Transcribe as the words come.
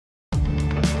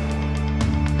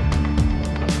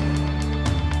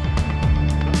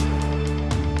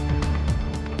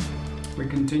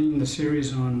continuing the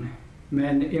series on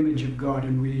man, the image of God,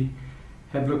 and we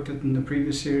have looked at in the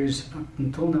previous series, up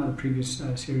until now, the previous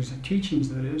series of teachings,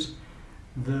 that is,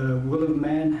 the will of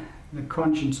man, the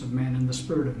conscience of man, and the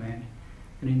spirit of man.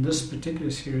 And in this particular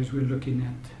series, we're looking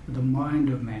at the mind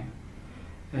of man.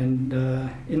 And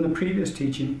in the previous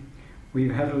teaching,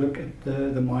 we've had a look at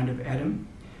the mind of Adam,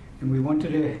 and we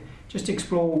wanted to just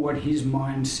explore what his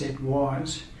mindset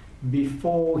was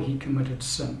before he committed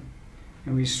sin.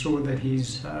 And we saw that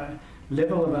his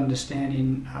level of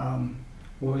understanding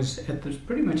was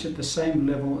pretty much at the same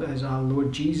level as our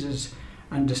Lord Jesus'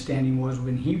 understanding was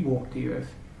when he walked the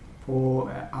earth.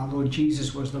 For our Lord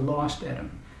Jesus was the last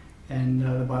Adam. And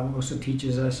the Bible also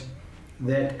teaches us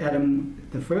that Adam,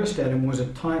 the first Adam, was a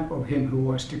type of him who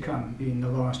was to come, being the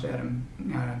last Adam,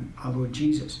 our Lord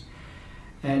Jesus.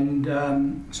 And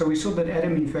so we saw that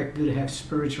Adam, in fact, did have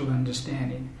spiritual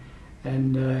understanding.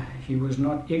 And he was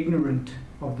not ignorant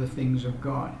of the things of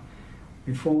God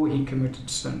before he committed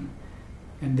sin.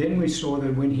 And then we saw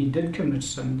that when he did commit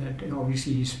sin, that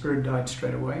obviously his spirit died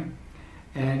straight away.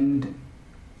 And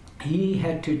he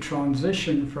had to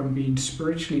transition from being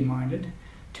spiritually minded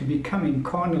to becoming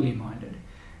carnally minded,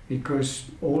 because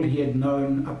all he had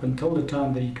known up until the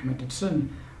time that he committed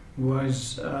sin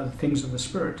was things of the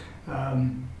spirit.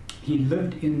 He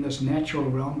lived in this natural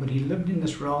realm, but he lived in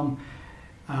this realm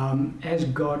as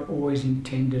God always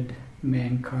intended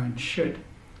mankind should,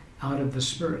 out of the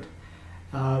spirit,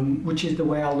 which is the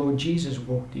way our Lord Jesus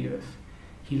walked the earth.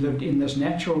 He lived in this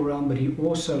natural realm, but he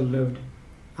also lived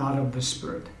out of the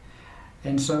spirit.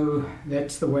 And so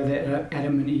that's the way that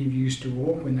Adam and Eve used to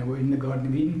walk when they were in the Garden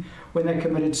of Eden. When they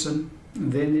committed sin,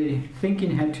 then their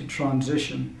thinking had to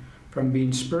transition from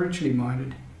being spiritually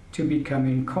minded to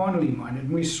becoming carnally minded.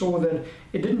 And we saw that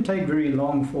it didn't take very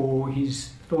long for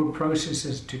his thought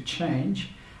processes to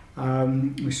change.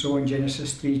 We saw in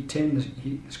Genesis 3:10,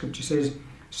 the scripture says,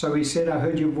 "So he said, I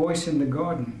heard your voice in the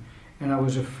garden, and I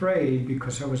was afraid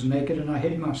because I was naked and I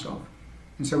hid myself."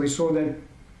 And so we saw that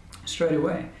straight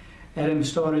away. Adam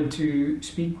started to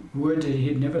speak words that he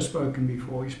had never spoken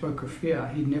before. He spoke of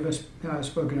fear. He'd never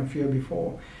spoken of fear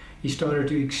before. He started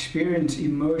to experience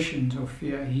emotions of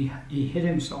fear. He hid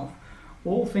himself.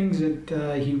 All things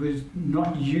that he was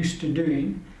not used to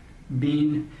doing,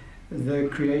 being the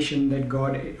creation that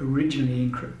God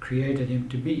originally created him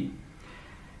to be.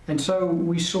 And so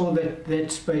we saw that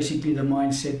that's basically the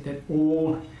mindset that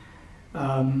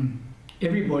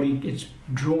everybody gets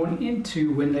drawn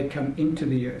into when they come into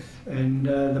the earth. And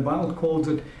the Bible calls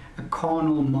it a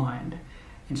carnal mind.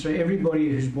 And so everybody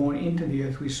who's born into the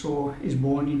earth, we saw, is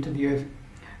born into the earth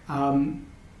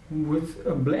with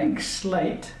a blank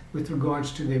slate with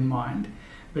regards to their mind.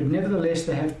 But nevertheless,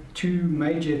 they have two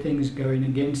major things going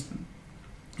against them,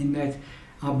 in that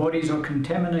our bodies are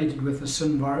contaminated with the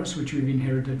sin virus, which we've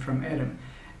inherited from Adam.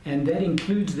 And that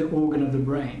includes the organ of the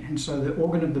brain. And so the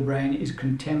organ of the brain is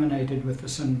contaminated with the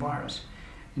sin virus.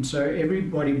 And so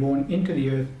everybody born into the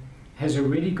earth has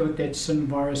already got that sin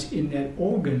virus in that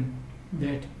organ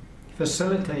that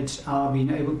facilitates our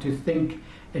being able to think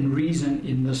and reason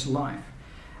in this life.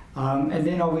 And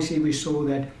then obviously we saw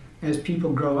that as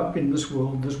people grow up in this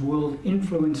world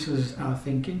influences our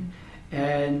thinking,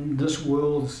 and this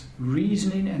world's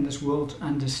reasoning and this world's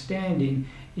understanding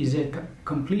is at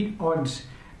complete odds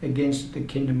against the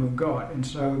kingdom of God. And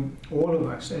so all of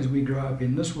us, as we grow up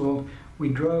in this world, we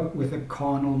grow up with a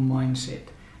carnal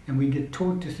mindset, and we get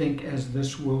taught to think as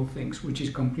this world thinks, which is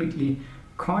completely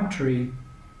contrary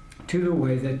to the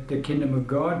way that the kingdom of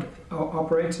God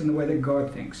operates and the way that God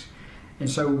thinks. And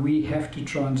so we have to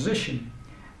transition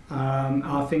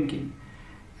our thinking.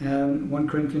 1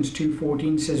 Corinthians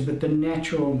 2:14 says, "But the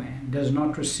natural man does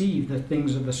not receive the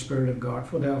things of the Spirit of God,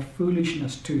 for they are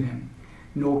foolishness to him,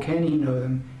 nor can he know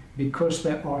them, because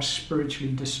they are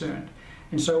spiritually discerned."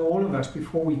 And so all of us,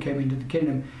 before we came into the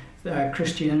kingdom,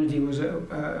 Christianity was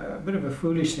a bit of a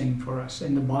foolish thing for us,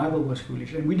 and the Bible was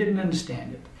foolish, and we didn't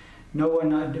understand it.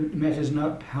 It matters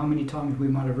not how many times we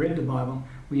might have read the Bible,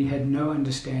 we had no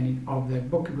understanding of that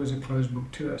book. It was a closed book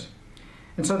to us.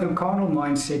 And so the carnal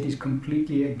mindset is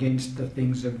completely against the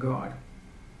things of God.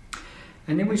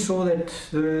 And then we saw that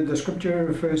the scripture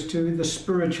refers to the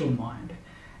spiritual mind.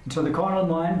 And so the carnal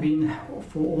mind being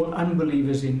for all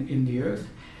unbelievers in the earth,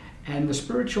 and the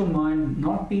spiritual mind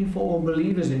not being for all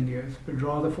believers in the earth, but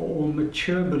rather for all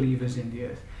mature believers in the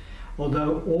earth.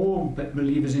 Although all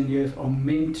believers in the earth are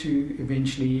meant to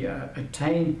eventually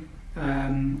attain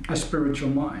a spiritual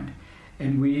mind.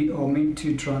 And we are meant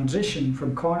to transition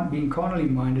from being carnally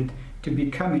minded to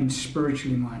becoming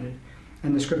spiritually minded.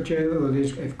 And the scripture, well,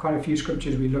 there's quite a few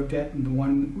scriptures we looked at, and the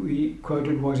one we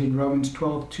quoted was in Romans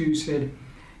 12:2 said,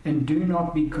 And do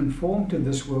not be conformed to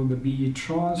this world, but be ye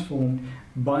transformed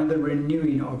by the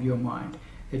renewing of your mind,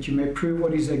 that you may prove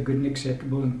what is that good and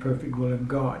acceptable and perfect will of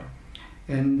God.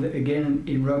 And again,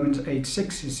 in Romans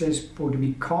 8:6, it says, for to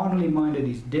be carnally minded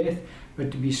is death,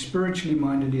 but to be spiritually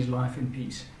minded is life and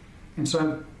peace. And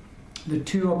so the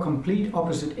two are complete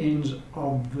opposite ends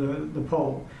of the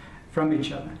pole from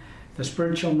each other, the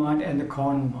spiritual mind and the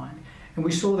carnal mind. And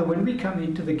we saw that when we come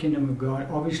into the kingdom of God,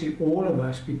 obviously all of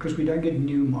us, because we don't get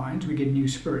new minds, we get new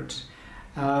spirits.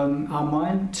 Our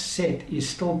mindset is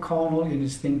still carnal in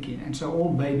its thinking. And so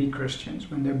all baby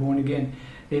Christians, when they're born again,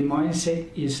 their mindset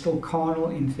is still carnal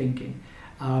in thinking.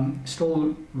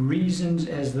 Still reasons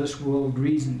as this world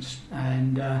reasons,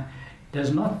 and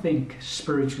does not think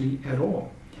spiritually at all.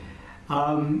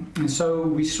 And so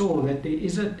we saw that there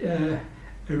is a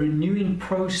renewing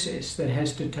process that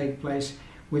has to take place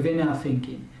within our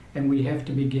thinking, and we have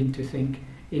to begin to think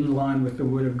in line with the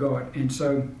Word of God. And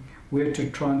so we're to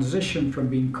transition from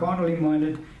being carnally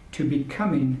minded to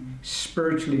becoming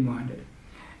spiritually minded.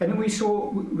 And then we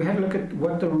had a look at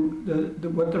what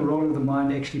the role of the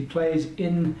mind actually plays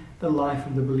in the life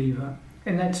of the believer,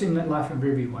 and that's in the life of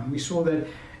everyone. We saw that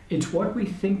it's what we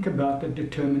think about that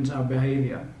determines our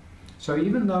behavior. So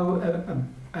even though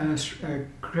a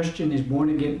Christian is born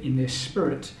again in their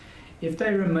spirit, if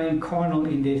they remain carnal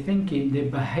in their thinking, their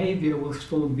behavior will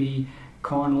still be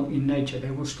carnal in nature. They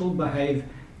will still behave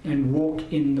and walk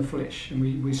in the flesh.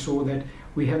 And we saw that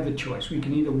we have the choice. We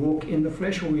can either walk in the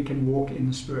flesh or we can walk in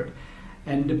the spirit.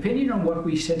 And depending on what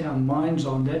we set our minds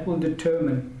on, that will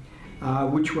determine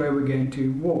which way we're going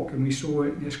to walk. And we saw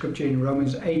in the scripture in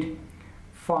Romans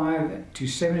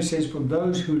 8:5-7, it says, for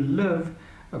those who live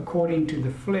according to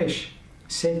the flesh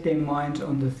set their minds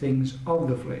on the things of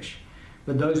the flesh,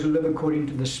 but those who live according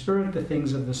to the Spirit, the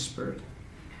things of the Spirit.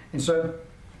 And so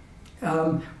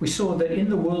we saw that in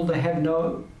the world they have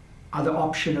no other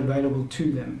option available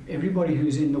to them. Everybody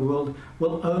who's in the world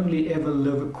will only ever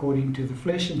live according to the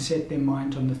flesh and set their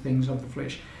minds on the things of the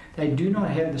flesh. They do not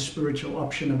have the spiritual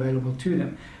option available to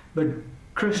them. But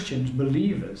Christians,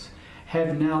 believers,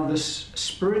 have now this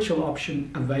spiritual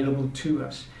option available to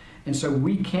us. And so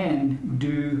we can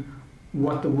do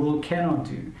what the world cannot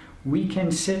do. We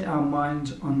can set our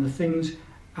minds on the things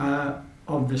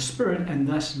of the Spirit and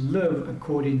thus live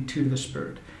according to the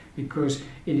Spirit, because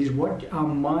it is what our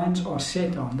minds are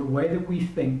set on, the way that we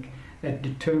think, that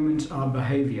determines our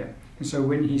behavior. And so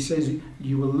when he says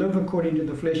you will live according to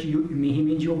the flesh, he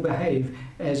means you'll behave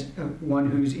as one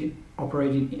who's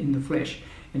operating in the flesh.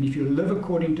 And if you live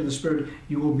according to the Spirit,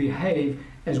 you will behave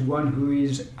as one who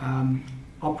is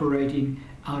operating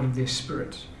out of their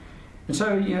spirit. And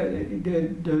so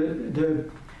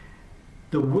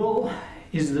the will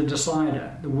is the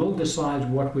decider. The will decides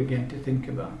what we're going to think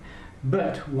about.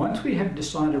 But once we have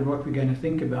decided what we're going to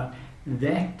think about,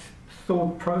 that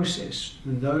thought process,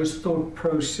 those thought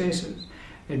processes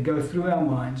that go through our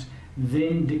minds,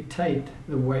 then dictate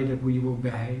the way that we will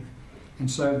behave. And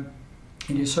so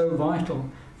it is so vital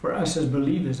for us as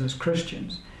believers, as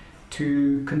Christians,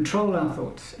 to control our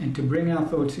thoughts and to bring our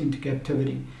thoughts into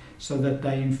captivity, so that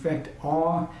they in fact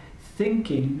are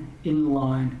thinking in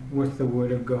line with the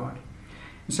Word of God.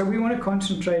 And so we want to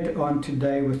concentrate on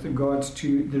today with regards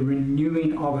to the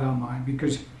renewing of our mind,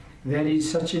 because that is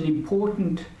such an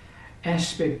important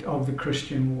aspect of the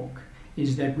Christian walk,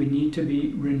 is that we need to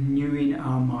be renewing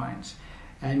our minds.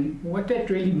 And what that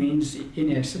really means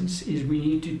in essence is we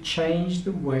need to change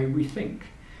the way we think.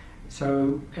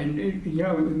 So, and you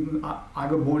know, I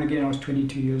got born again, I was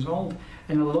 22 years old,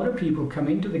 and a lot of people come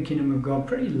into the kingdom of God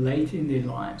pretty late in their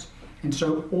lives. And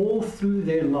so all through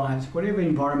their lives, whatever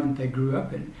environment they grew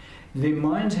up in, their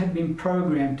minds have been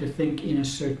programmed to think in a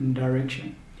certain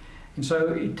direction. And so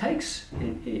it takes,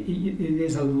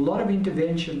 there's a lot of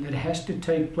intervention that has to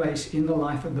take place in the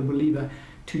life of the believer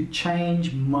to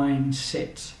change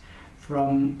mindsets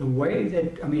from the way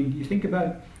that, I mean, you think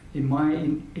about, in my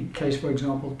case, for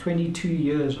example, 22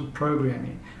 years of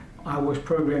programming, I was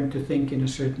programmed to think in a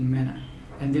certain manner.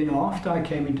 And then after I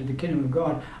came into the kingdom of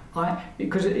God,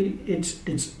 because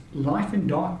it's life in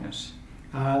darkness.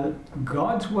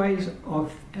 God's ways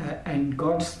of and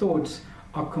God's thoughts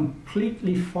are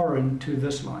completely foreign to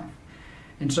this life.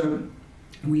 And so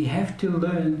we have to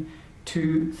learn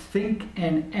to think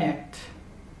and act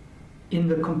in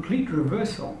the complete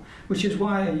reversal, which is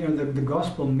why, you know, the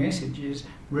gospel message is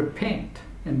repent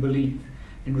and believe.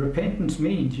 And repentance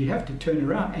means you have to turn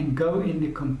around and go in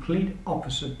the complete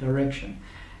opposite direction.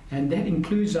 And that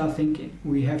includes our thinking.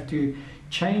 We have to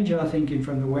change our thinking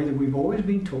from the way that we've always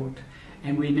been taught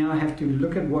and we now have to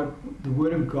look at what the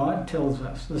Word of God tells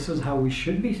us. This is how we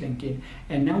should be thinking,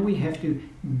 and now we have to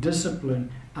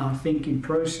discipline our thinking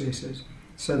processes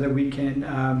so that we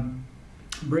can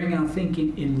bring our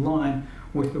thinking in line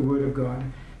with the Word of God.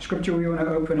 Scripture we want to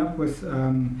open up with,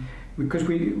 because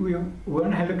we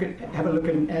want to have a look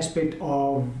at an aspect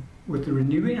of, with the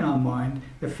renewing our mind,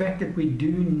 the fact that we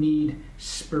do need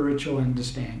spiritual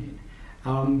understanding.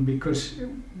 Because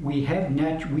we had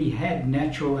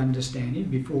natural understanding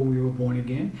before we were born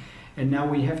again, and now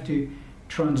we have to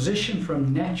transition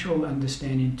from natural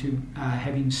understanding to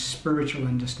having spiritual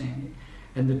understanding.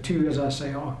 And the two, as I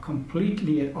say, are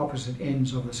completely at opposite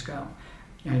ends of the scale.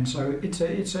 And so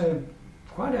it's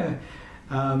quite a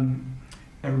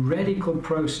radical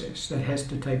process that has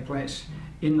to take place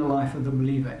in the life of the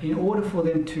believer in order for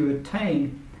them to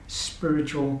attain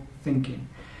spiritual thinking.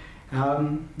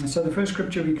 And so the first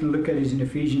scripture we can look at is in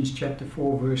Ephesians chapter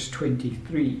 4, verse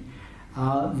 23.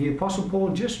 The Apostle Paul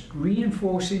just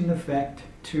reinforcing the fact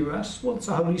to us, well, it's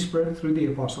the Holy Spirit through the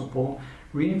Apostle Paul,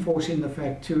 reinforcing the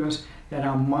fact to us that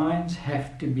our minds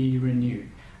have to be renewed.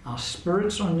 Our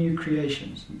spirits are new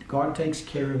creations. God takes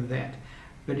care of that.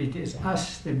 But it is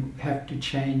us that have to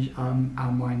change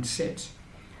our mindsets.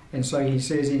 And so he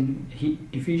says in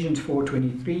Ephesians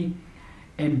 4:23,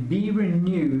 and be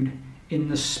renewed in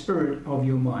the spirit of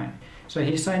your mind. So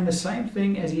he's saying the same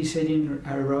thing as he said in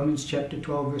Romans chapter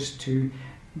 12 verse 2,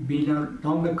 be no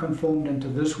longer conformed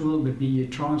unto this world, but be ye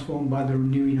transformed by the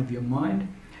renewing of your mind.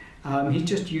 He's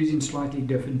just using slightly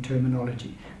different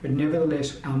terminology. But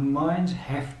nevertheless, our minds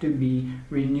have to be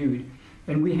renewed.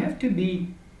 And we have to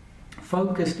be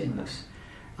focused in this.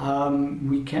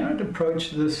 We cannot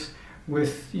approach this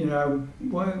with,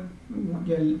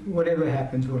 whatever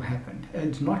happens will happen.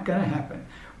 It's not going to happen.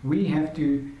 We have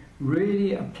to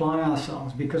really apply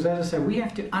ourselves, because as I say, we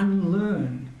have to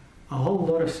unlearn a whole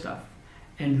lot of stuff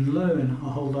and learn a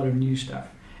whole lot of new stuff.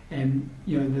 And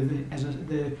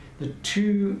the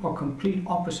two are complete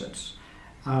opposites,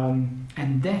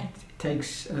 and that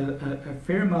takes a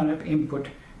fair amount of input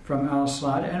from our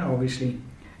side, and obviously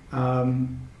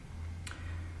from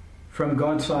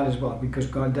God's side as well, because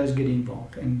God does get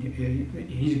involved, and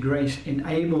His grace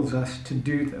enables us to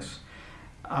do this.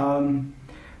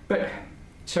 But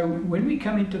so when we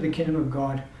come into the kingdom of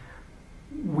God,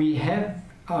 we have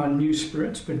our new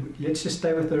spirits, but let's just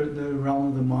stay with the realm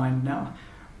of the mind now.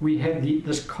 We have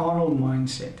this carnal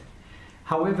mindset.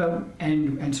 However,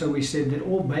 and so we said that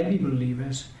all baby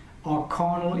believers are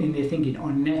carnal in their thinking,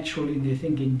 are natural in their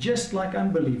thinking, just like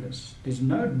unbelievers. There's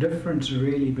no difference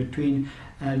really between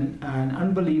an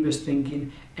unbeliever's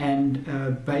thinking and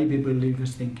a baby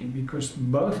believer's thinking, because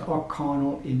both are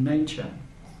carnal in nature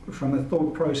from a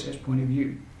thought process point of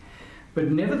view.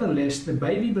 But nevertheless, the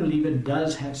baby believer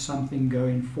does have something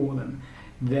going for them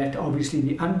that obviously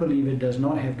the unbeliever does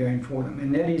not have going for them,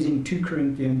 and that is in 2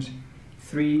 Corinthians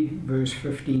 3 verse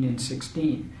 15 and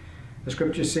 16. The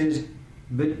scripture says,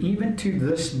 but even to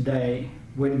this day,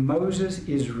 when Moses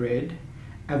is read,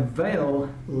 a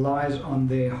veil lies on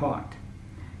their heart.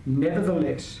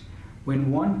 Nevertheless,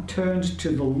 when one turns to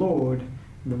the Lord,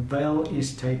 the veil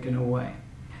is taken away.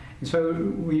 And so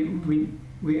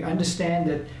we understand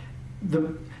that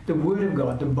the Word of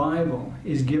God, the Bible,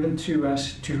 is given to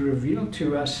us to reveal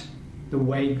to us the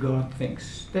way God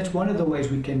thinks. That's one of the ways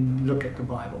we can look at the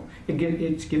Bible.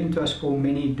 It's given to us for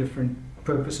many different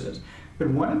purposes. But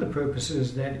one of the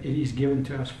purposes that it is given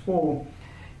to us for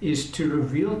is to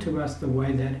reveal to us the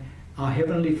way that our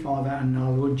Heavenly Father and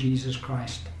our Lord Jesus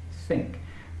Christ think.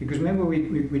 Because remember,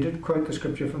 we did quote the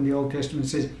scripture from the Old Testament. It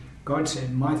says, God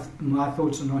said, my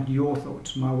thoughts are not your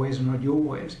thoughts, my ways are not your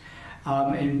ways.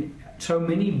 And so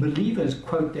many believers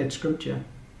quote that scripture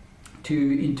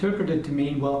to interpret it to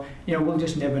mean, well, we'll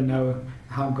just never know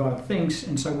how God thinks,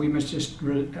 and so we must just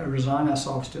resign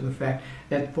ourselves to the fact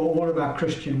that for all of our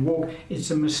Christian walk,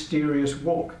 it's a mysterious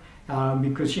walk,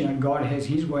 because God has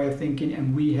His way of thinking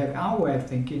and we have our way of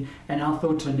thinking, and our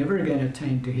thoughts are never going to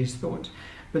attain to His thoughts.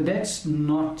 But that's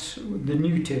not the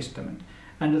New Testament.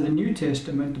 Under the New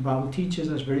Testament, the Bible teaches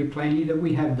us very plainly that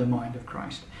we have the mind of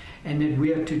Christ, and that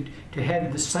we are to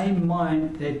have the same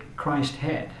mind that Christ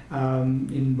had.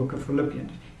 In the book of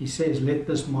Philippians, he says, let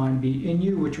this mind be in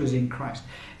you, which was in Christ.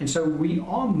 And so we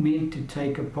are meant to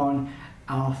take upon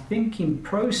our thinking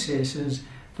processes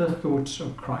the thoughts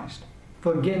of Christ.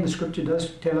 For again, the scripture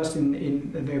does tell us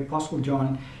in the Apostle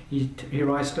John, he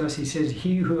writes to us, he says,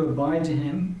 he who abides in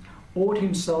him ought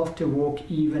himself to walk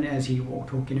even as he walked,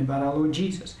 talking about our Lord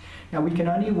Jesus. Now, we can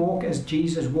only walk as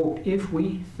Jesus walked if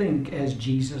we think as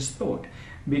Jesus thought,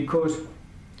 because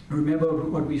remember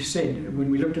what we've said when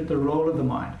we looked at the role of the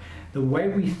mind. The way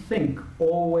we think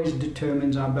always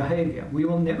determines our behavior. We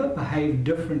will never behave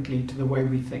differently to the way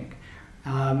we think.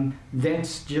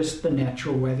 That's just the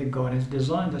natural way that God has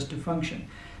designed us to function.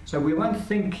 So we won't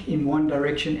think in one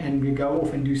direction and we go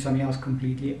off and do something else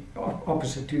completely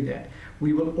opposite to that.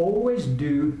 We will always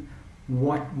do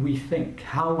what we think,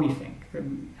 how we think.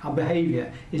 Our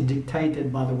behavior is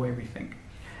dictated by the way we think.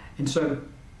 And so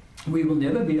we will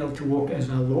never be able to walk as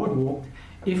our Lord walked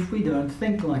if we don't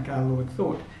think like our Lord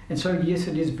thought. And so yes,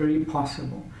 it is very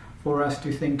possible for us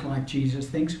to think like Jesus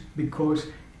thinks, because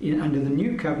under the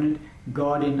new covenant,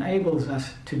 God enables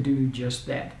us to do just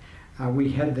that.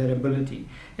 We have that ability.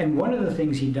 And one of the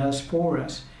things he does for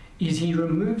us is he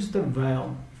removes the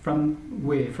veil from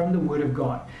where? From the Word of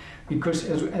God. Because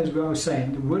as I was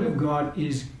saying, the Word of God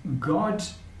is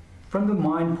God's, from the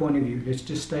mind point of view, let's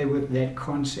just stay with that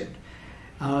concept.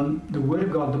 The Word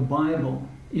of God, the Bible,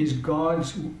 is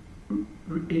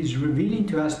revealing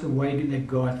to us the way that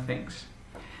God thinks.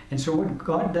 And so what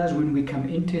God does when we come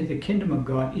into the kingdom of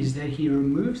God is that he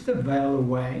removes the veil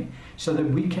away so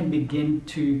that we can begin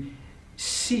to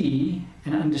see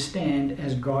and understand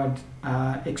as God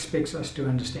expects us to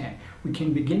understand. We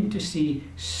can begin to see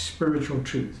spiritual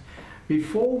truth.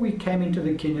 Before we came into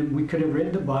the kingdom, we could have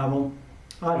read the Bible,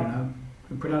 I don't know,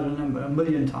 put out a number,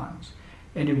 1,000,000 times,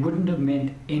 and it wouldn't have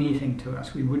meant anything to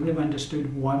us. We wouldn't have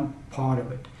understood one part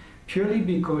of it, purely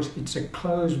because it's a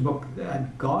closed book.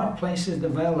 God places the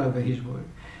veil over his word.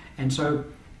 And so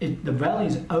the veil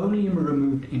is only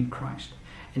removed in Christ.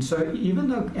 And so even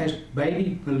though as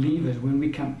baby believers, when we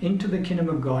come into the kingdom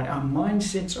of God, our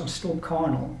mindsets are still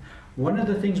carnal, one of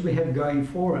the things we have going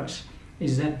for us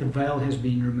is that the veil has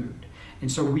been removed.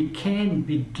 And so we can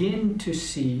begin to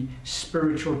see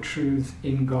spiritual truth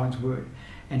in God's word.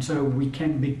 And so we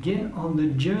can begin on the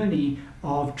journey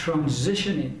of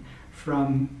transitioning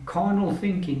from carnal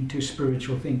thinking to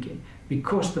spiritual thinking,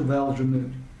 because the veil is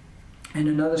removed. And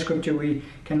another scripture we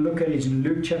can look at is in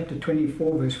Luke chapter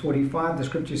 24, verse 45. The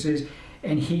scripture says,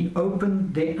 "And he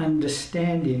opened their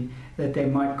understanding that they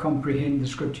might comprehend the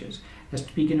scriptures." That's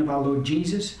speaking of our Lord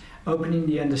Jesus, opening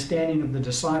the understanding of the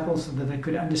disciples so that they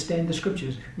could understand the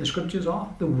scriptures. The scriptures are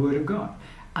the Word of God.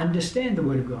 Understand the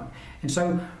Word of God. And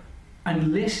so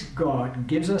unless God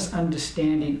gives us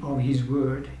understanding of his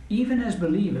word, even as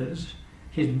believers,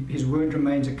 his word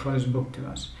remains a closed book to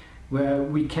us, where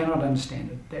we cannot understand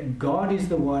it. That God is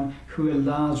the one who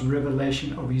allows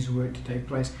revelation of his word to take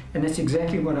place. And that's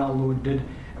exactly what our Lord did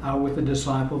with the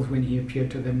disciples when he appeared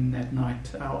to them that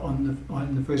night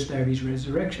on the first day of his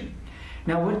resurrection.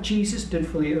 Now what Jesus did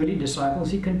for the early disciples,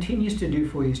 he continues to do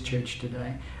for his church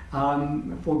today.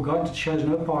 For God shows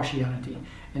no partiality.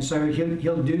 And so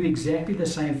he'll do exactly the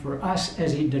same for us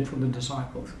as he did for the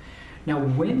disciples. Now,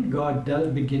 when God does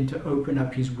begin to open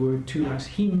up his word to us,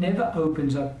 he never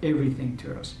opens up everything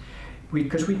to us,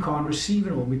 because we can't receive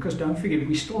it all. Because don't forget,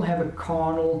 we still have a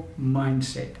carnal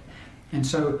mindset. And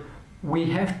so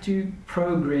we have to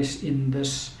progress in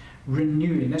this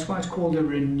renewing. That's why it's called a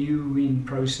renewing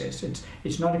process.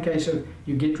 It's not a case of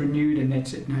you get renewed and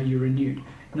that's it, now you're renewed.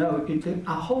 No,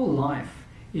 our whole life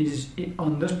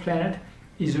on this planet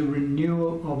is a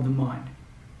renewal of the mind.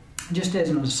 Just as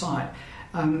an aside,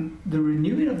 the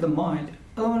renewing of the mind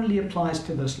only applies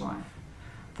to this life.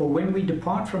 For when we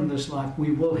depart from this life,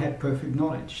 we will have perfect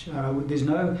knowledge. There's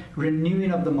no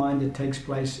renewing of the mind that takes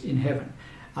place in heaven.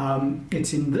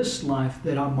 It's in this life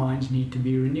that our minds need to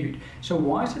be renewed. So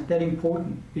why is it that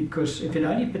important? Because if it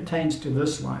only pertains to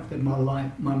this life, that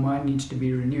my mind needs to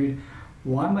be renewed,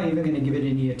 why am I even going to give it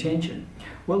any attention?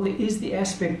 Well, there is the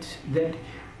aspect that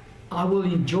I will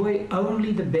enjoy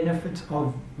only the benefits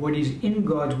of what is in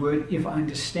God's word if I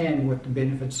understand what the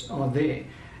benefits are there.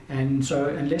 And so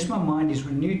unless my mind is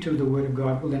renewed to the word of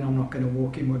God, well, then I'm not going to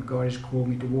walk in what God has called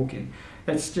me to walk in.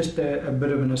 That's just a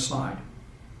bit of an aside.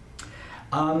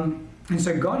 And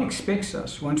so God expects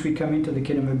us, once we come into the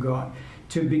kingdom of God,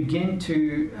 to begin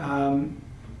to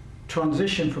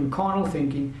transition from carnal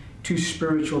thinking to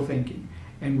spiritual thinking.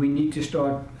 And we need to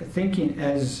start thinking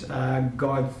as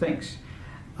God thinks.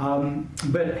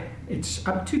 But it's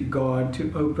up to God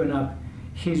to open up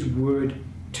his word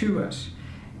to us.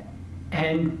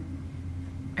 And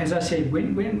as I said,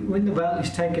 when the veil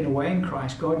is taken away in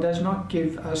Christ, God does not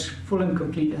give us full and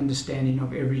complete understanding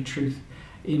of every truth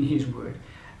in his word.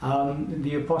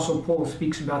 The Apostle Paul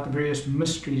speaks about the various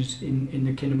mysteries in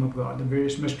the kingdom of God, the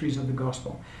various mysteries of the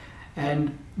gospel.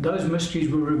 And those mysteries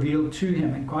were revealed to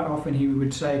him. And quite often he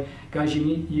would say, guys, you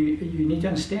need to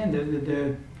understand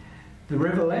the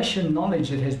revelation knowledge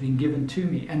that has been given to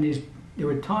me. And there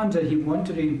were times that he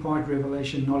wanted to impart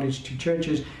revelation knowledge to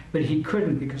churches, but he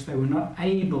couldn't because they were not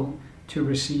able to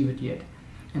receive it yet.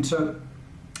 And so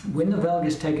when the veil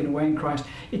gets taken away in Christ,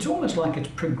 it's almost like it's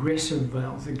progressive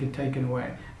veils that get taken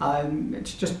away.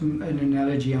 It's just an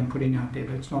analogy I'm putting out there,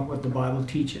 but it's not what the Bible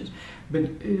teaches. But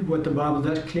what the Bible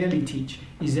does clearly teach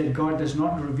is that God does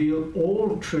not reveal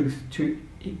all truth to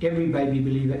every baby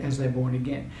believer as they're born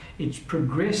again. It's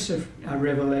progressive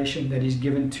revelation that is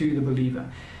given to the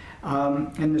believer.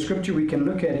 And the scripture we can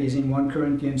look at is in 1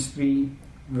 Corinthians 3,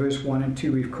 verse 1 and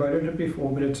 2. We've quoted it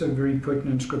before, but it's a very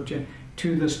pertinent scripture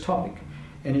to this topic.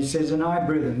 And it says, "And I,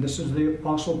 brethren," this is the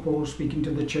Apostle Paul speaking to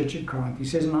the church at Corinth. He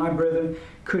says, "And I, brethren,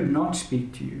 could not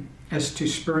speak to you as to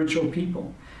spiritual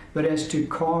people, but as to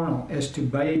carnal, as to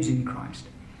babes in Christ.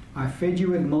 I fed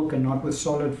you with milk and not with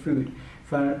solid food.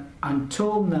 For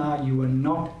until now you were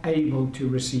not able to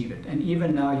receive it." And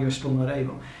even now you're still not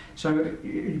able. So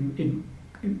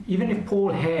even if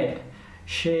Paul had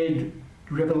shared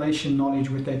revelation knowledge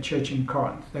with that church in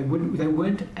Corinth, they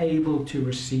weren't able to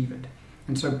receive it.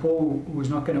 And so Paul was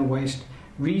not going to waste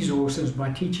resources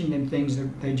by teaching them things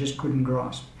that they just couldn't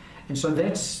grasp. And so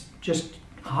that's just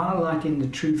highlighting the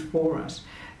truth for us,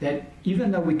 that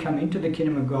even though we come into the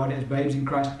kingdom of God as babes in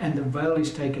Christ and the veil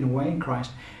is taken away in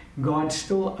Christ, God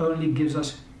still only gives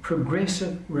us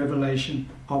progressive revelation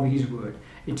of His Word.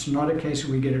 It's not a case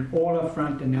where we get it all up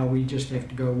front and now we just have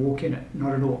to go walk in it.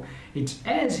 Not at all. It's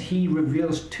as He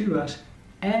reveals to us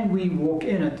and we walk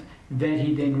in it, that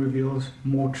He then reveals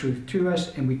more truth to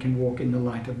us and we can walk in the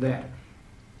light of that.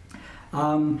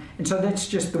 And so that's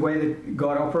just the way that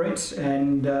God operates,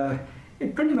 and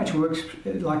it pretty much works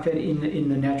like that in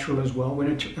the natural as well.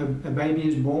 When a baby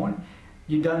is born,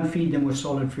 you don't feed them with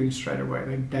solid food straight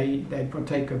away. They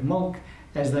partake of milk.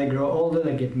 As they grow older,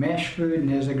 they get mash food,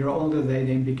 and as they grow older, they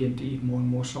then begin to eat more and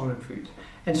more solid foods.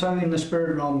 And so in the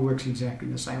spirit realm, it works exactly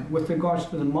the same. With regards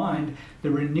to the mind,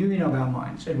 the renewing of our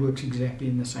minds, it works exactly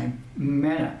in the same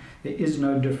manner. There is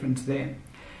no difference there.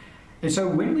 And so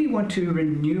when we want to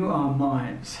renew our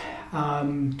minds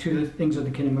to the things of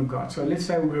the kingdom of God, so let's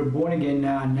say we're born again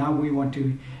now, and now we want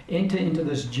to enter into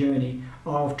this journey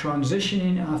of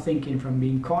transitioning our thinking from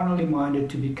being carnally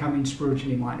minded to becoming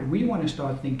spiritually minded. We want to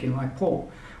start thinking like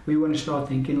Paul. We want to start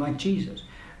thinking like Jesus.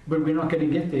 But we're not going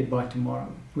to get there by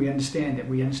tomorrow. We understand that.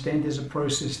 We understand there's a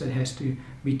process that has to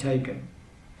be taken.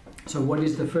 So what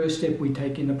is the first step we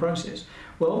take in the process?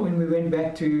 Well, when we went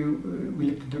back to,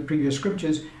 we looked at the previous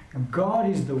scriptures, God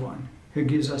is the one who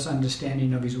gives us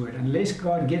understanding of His Word. Unless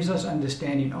God gives us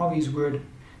understanding of His Word,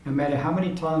 no matter how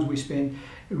many times we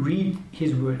read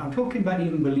His Word. I'm talking about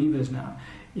even believers now.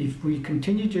 If we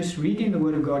continue just reading the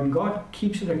Word of God and God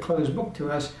keeps it a closed book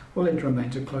to us, well, it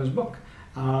remains a closed book.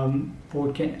 For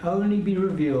it can only be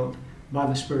revealed by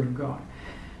the Spirit of God.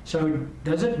 So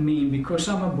does it mean because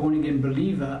I'm a born-again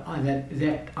believer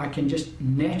that I can just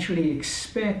naturally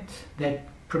expect that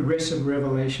progressive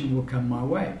revelation will come my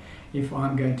way? If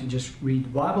I'm going to just read the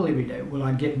Bible every day, will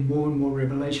I get more and more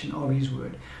revelation of His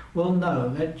Word? Well, no,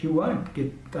 that you won't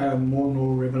get more and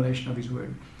more revelation of His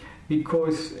Word,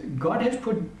 because God has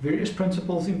put various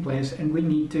principles in place, and we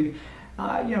need to,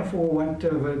 for want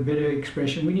of a better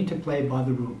expression, we need to play by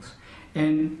the rules.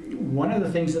 And one of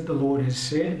the things that the Lord has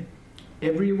said,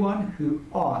 everyone who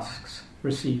asks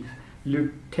receives.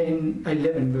 Luke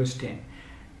 11 verse 10.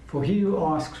 For he who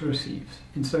asks receives.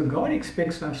 And so God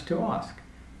expects us to ask.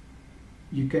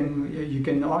 You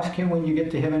can ask Him when you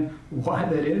get to heaven why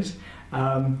that is.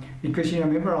 Because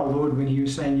remember our Lord when He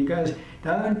was saying, you guys,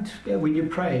 when you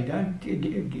pray, don't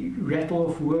rattle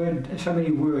off so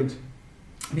many words.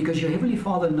 Because your Heavenly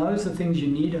Father knows the things you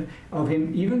need of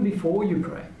Him even before you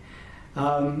pray.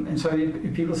 And so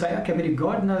people say, okay, but if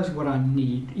God knows what I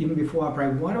need even before I pray,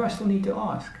 why do I still need to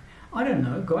ask? I don't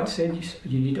know. God said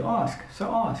you need to ask. So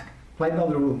ask. Play by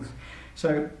the rules.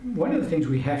 So one of the things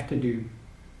we have to do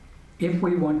if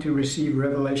we want to receive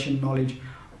revelation knowledge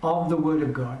of the Word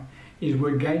of God is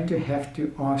we're going to have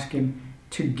to ask Him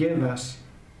to give us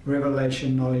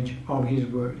revelation knowledge of His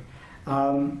Word.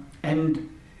 And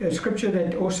a scripture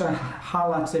that also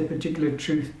highlights that particular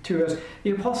truth to us,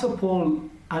 the Apostle Paul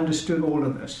understood all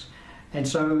of this. And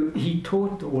so he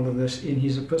taught all of this in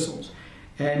his epistles.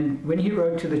 And when he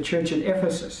wrote to the church at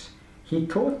Ephesus, he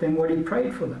taught them what he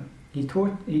prayed for them.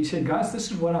 He said, guys, this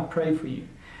is what I pray for you.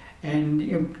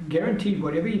 And guaranteed,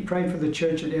 whatever he prayed for the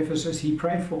church at Ephesus, he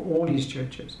prayed for all his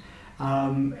churches,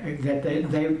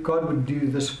 that God would do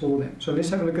this for them. So let's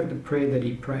have a look at the prayer that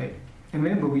he prayed. And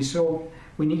remember,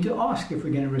 we need to ask if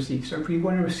we're going to receive. So if we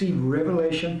want to receive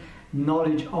revelation,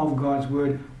 knowledge of God's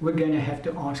Word, we're going to have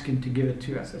to ask Him to give it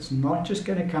to us. It's not just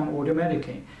going to come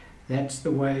automatically. That's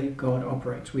the way God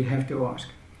operates. We have to ask.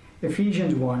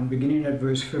 Ephesians 1, beginning at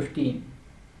verse 15.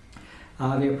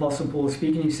 The Apostle Paul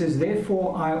speaking, he says,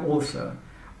 therefore I also,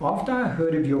 after I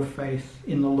heard of your faith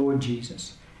in the Lord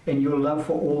Jesus and your love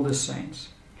for all the saints,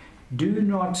 do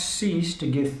not cease to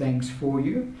give thanks for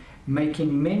you,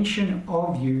 making mention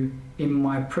of you in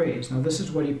my prayers. Now this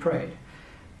is what he prayed.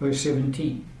 Verse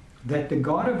 17, that the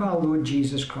God of our Lord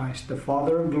Jesus Christ, the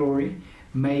Father of glory,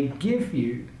 may give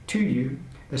to you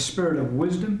the spirit of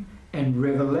wisdom and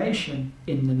revelation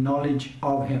in the knowledge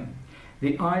of him,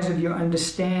 the eyes of your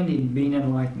understanding being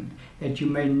enlightened, that you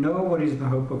may know what is the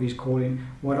hope of his calling,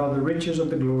 what are the riches of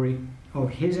the glory of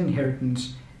his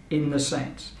inheritance in the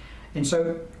saints. And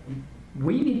so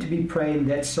we need to be praying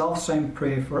that self-same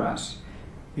prayer for us,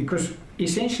 because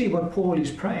essentially what Paul is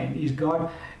praying is,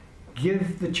 God,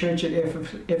 give the church at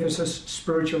Ephesus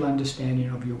spiritual understanding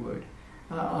of your word.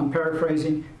 I'm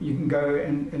paraphrasing. You can go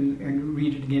and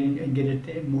read it again and get it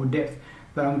in more depth,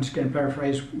 but I'm just going to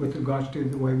paraphrase with regards to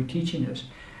the way we're teaching this.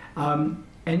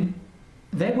 And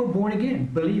they were born again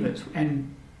believers,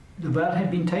 and the veil had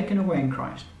been taken away in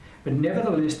Christ. But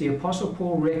nevertheless, the Apostle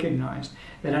Paul recognized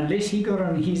that unless he got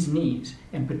on his knees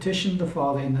and petitioned the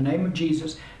Father in the name of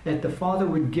Jesus, that the Father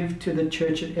would give to the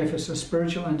church at Ephesus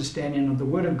spiritual understanding of the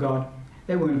Word of God,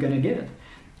 they weren't going to get it.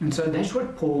 And so that's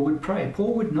what Paul would pray.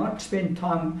 Paul would not spend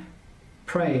time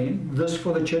praying this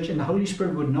for the church, and the Holy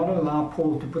Spirit would not allow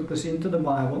Paul to put this into the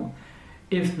Bible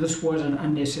if this was an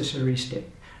unnecessary step.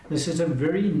 This is a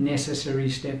very necessary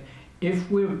step. If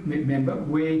we remember,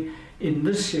 in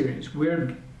this series,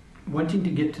 we're wanting to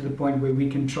get to the point where we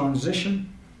can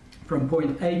transition from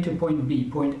point A to point B.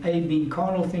 Point A being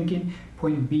carnal thinking,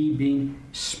 point B being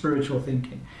spiritual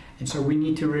thinking. And so we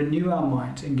need to renew our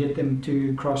minds and get them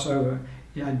to cross over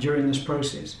during this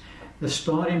process. The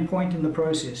starting point in the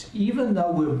process, even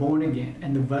though we're born again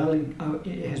and the veil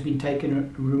has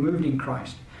been removed in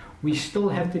Christ, we still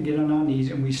have to get on our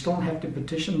knees and we still have to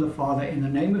petition the Father in the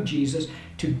name of Jesus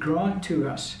to grant to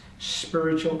us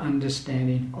spiritual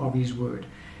understanding of his word.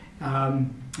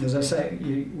 As I say,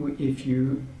 if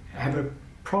you have a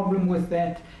problem with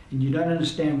that and you don't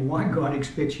understand why God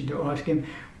expects you to ask him,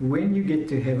 when you get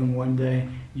to heaven one day,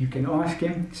 you can ask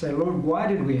him, say, Lord, why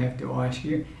did we have to ask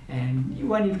you? And you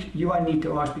won't need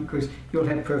to ask, because you'll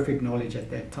have perfect knowledge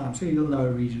at that time, so you'll know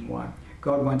a reason why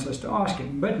God wants us to ask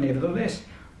him. But nevertheless,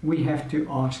 we have to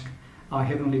ask our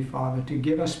Heavenly Father to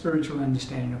give us spiritual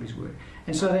understanding of his word.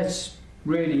 And so that's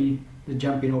really the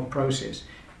jumping off process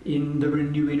in the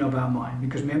renewing of our mind.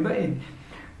 Because remember,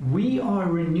 we are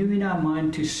renewing our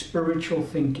mind to spiritual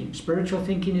thinking. Spiritual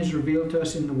thinking is revealed to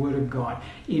us in the Word of God.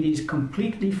 It is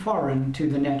completely foreign to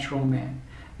the natural man.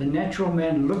 The natural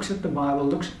man looks at the Bible,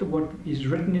 looks at what is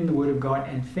written in the Word of God,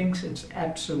 and thinks it's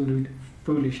absolute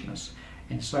foolishness.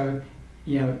 And so,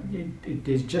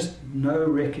 there's just no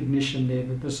recognition there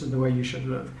that this is the way you should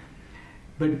live.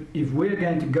 But if we're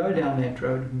going to go down that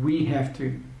road, we have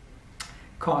to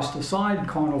cast aside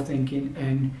carnal thinking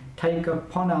and take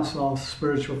upon ourselves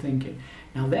spiritual thinking.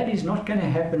 Now that is not going to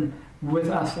happen with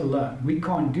us alone. We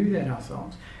can't do that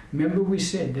ourselves. Remember, we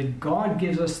said that God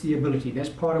gives us the ability. That's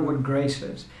part of what grace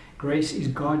is. Grace is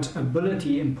God's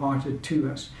ability imparted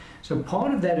to us. So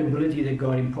part of that ability that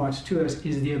God imparts to us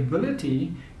is the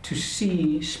ability to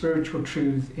see spiritual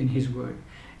truth in his word.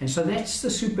 And so that's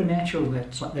the supernatural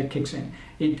that kicks in.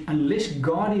 Unless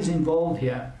God is involved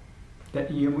here, that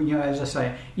as I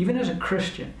say, even as a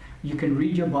Christian, you can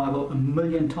read your Bible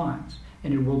 1,000,000 times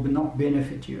and it will not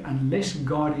benefit you unless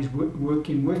God is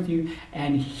working with you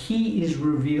and he is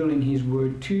revealing his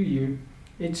word to you.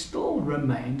 It still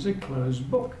remains a closed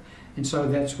book. And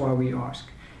so that's why we ask,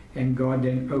 and God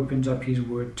then opens up his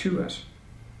word to us.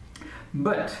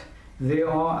 But there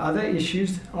are other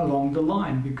issues along the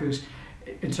line, because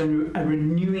it's a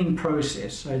renewing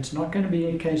process. So it's not going to be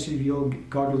a case of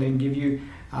God will then give you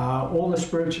all the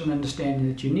spiritual understanding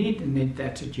that you need, and then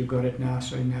that's it, you've got it now,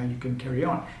 so now you can carry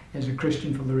on as a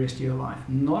Christian for the rest of your life.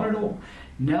 Not at all.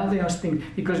 Now there are things,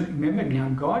 because remember now,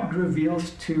 God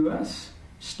reveals to us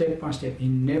step by step. He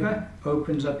never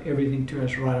opens up everything to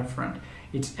us right up front.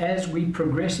 It's as we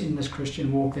progress in this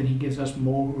Christian walk that he gives us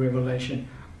more revelation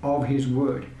of his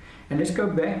word. And let's go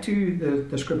back to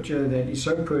the scripture that is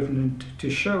so pertinent to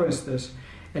show us this,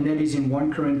 and that is in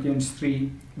 1 Corinthians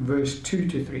 3, verse 2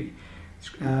 to 3.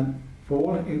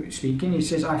 Paul speaking, he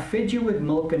says, I fed you with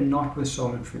milk and not with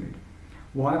solid food.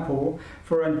 Why, Paul?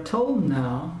 For until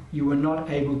now you were not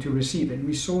able to receive it. And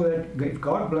we saw that if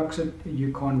God blocks it,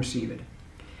 you can't receive it.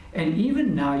 And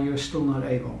even now you're still not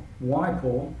able. Why,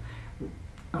 Paul?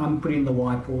 I'm putting the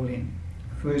why, Paul, in.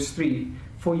 Verse 3,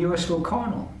 for you are still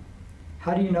carnal.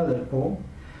 How do you know that, Paul?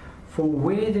 For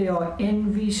where there are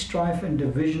envy, strife, and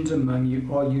divisions among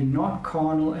you, are you not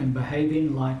carnal and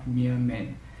behaving like mere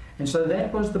men? And so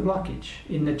that was the blockage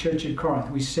in the church at Corinth.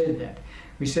 We said that.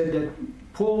 We said that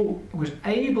Paul was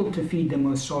able to feed them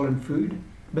with solid food,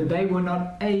 but they were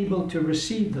not able to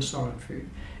receive the solid food.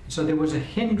 So there was a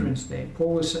hindrance there.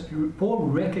 Paul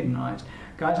recognized,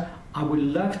 guys, I would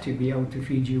love to be able to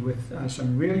feed you with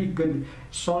some really good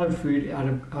solid food out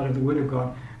of the Word of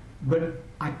God, but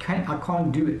I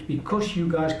can't do it because you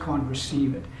guys can't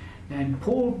receive it. And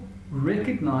Paul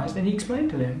recognized, and he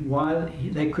explained to them why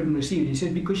they couldn't receive it. He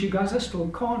said, because you guys are still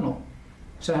carnal.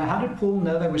 So how did Paul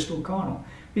know they were still carnal?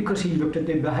 Because he looked at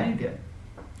their behavior.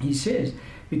 He says,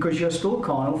 because you're still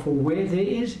carnal, for where there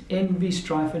is envy,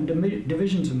 strife, and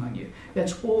divisions among you.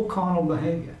 That's all carnal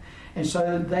behavior. And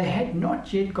so they had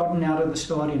not yet gotten out of the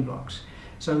starting blocks.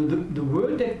 So the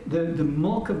word that the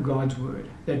milk of God's word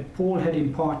that Paul had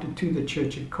imparted to the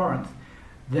church at Corinth,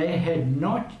 they had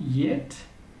not yet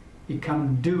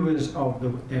become doers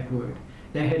of that word.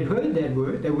 They had heard that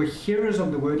word, they were hearers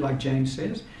of the word, like James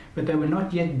says, but they were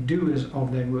not yet doers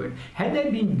of that word. Had they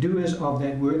been doers of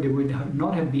that word, there would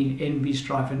not have been envy,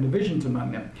 strife, and divisions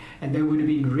among them, and they would have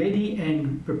been ready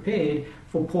and prepared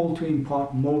for Paul to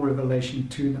impart more revelation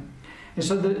to them. And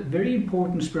so the very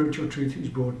important spiritual truth is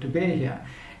brought to bear here,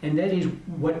 and that is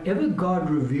whatever God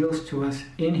reveals to us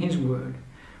in His Word,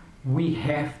 we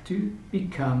have to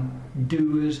become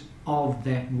doers of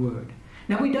that Word.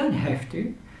 Now, we don't have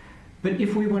to, but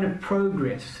if we want to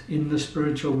progress in the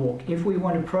spiritual walk, if we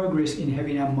want to progress in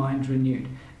having our minds renewed,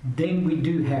 then we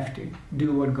do have to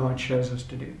do what God shows us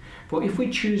to do. For if we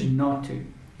choose not to,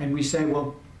 and we say,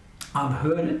 well, I've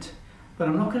heard it, but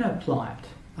I'm not going to apply it,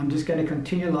 I'm just going to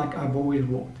continue like I've always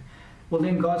walked. Well,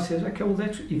 then God says, okay, well,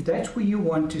 if that's where you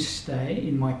want to stay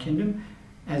in my kingdom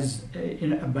as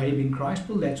a babe in Christ,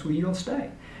 well, that's where you'll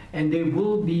stay. And there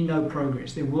will be no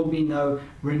progress. There will be no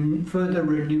further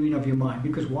renewing of your mind.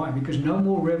 Because why? Because no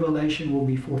more revelation will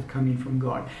be forthcoming from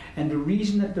God. And the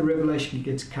reason that the revelation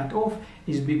gets cut off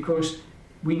is because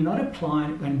we're not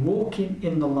applying and walking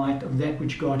in the light of that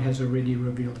which God has already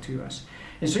revealed to us.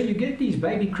 And so you get these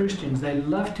baby Christians, they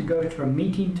love to go from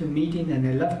meeting to meeting, and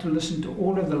they love to listen to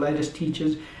all of the latest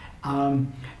teachers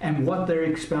and what they're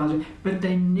espousing, but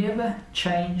they never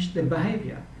change their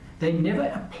behavior. They never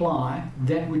apply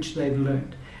that which they've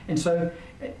learned. And so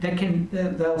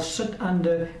they'll sit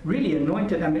under really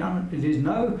anointed. I mean, there's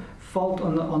no fault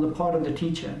on the part of the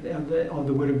teacher of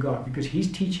the Word of God, because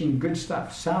he's teaching good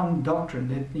stuff, sound doctrine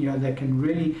that can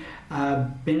really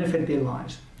benefit their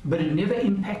lives. But it never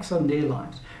impacts on their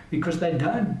lives because they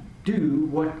don't do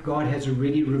what God has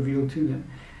already revealed to them.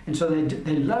 And so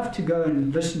they love to go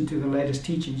and listen to the latest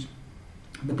teachings.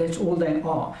 But that's all they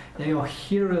are. They are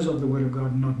hearers of the Word of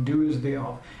God, not doers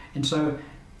thereof. And so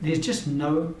there's just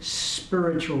no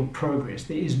spiritual progress.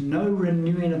 There is no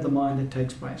renewing of the mind that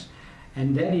takes place.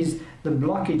 And that is the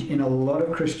blockage in a lot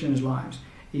of Christians' lives,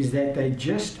 is that they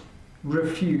just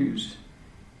refuse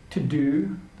to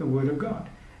do the Word of God.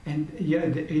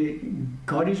 And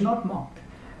God is not mocked.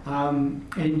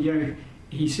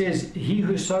 He says, he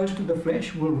who sows to the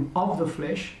flesh will of the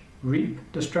flesh reap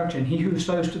destruction. He who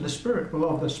sows to the Spirit will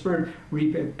of the Spirit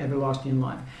reap everlasting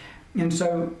life. And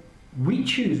so we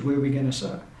choose where we're going to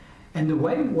sow. And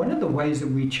one of the ways that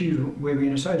we choose where we're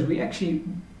going to sow is we actually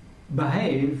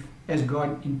behave as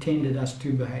God intended us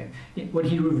to behave, what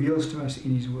He reveals to us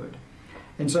in His Word.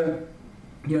 And so,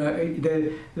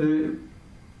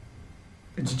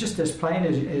 it's just as plain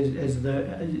as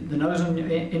the nose on the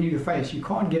end of your face. You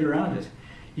can't get around it.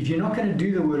 If you're not going to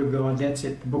do the Word of God, that's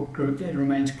it. The book that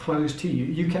remains closed to you.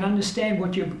 You can understand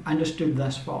what you've understood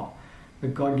thus far,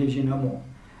 but God gives you no more.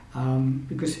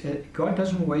 Because God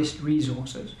doesn't waste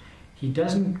resources. He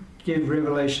doesn't give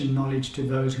revelation knowledge to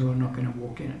those who are not going to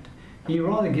walk in it. He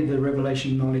rather give the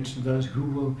revelation knowledge to those who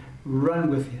will run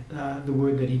with the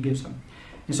Word that He gives them.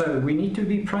 And so we need to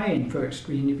be praying first.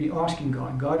 We need to be asking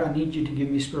God, God, I need you to give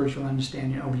me spiritual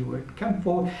understanding of your Word. Come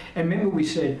forward. And remember we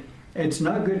said, it's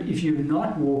no good if you're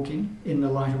not walking in the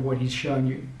light of what He's shown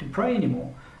you to pray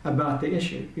anymore about the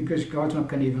issue, because God's not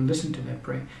going to even listen to that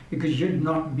prayer, because you're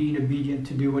not being obedient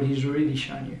to do what He's already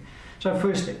shown you. So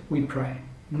first step, we pray.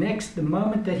 Next, the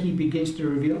moment that He begins to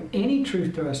reveal any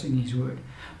truth to us in His Word,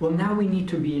 well, now we need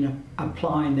to be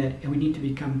applying that, and we need to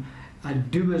become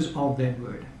doers of that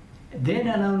Word. Then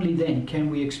and only then can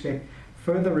we expect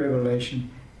further revelation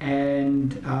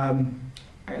and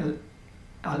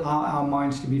allow our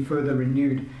minds to be further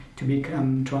renewed, to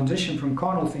become transition from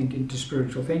carnal thinking to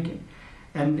spiritual thinking.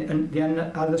 And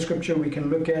the other scripture we can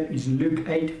look at is Luke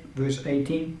 8 verse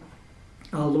 18.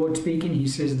 Our Lord speaking, He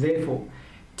says, therefore,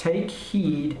 take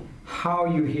heed how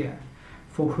you hear,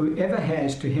 for whoever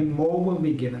has, to him more will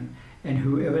be given, and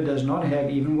whoever does not have,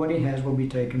 even what he has will be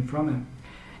taken from him.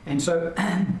 And so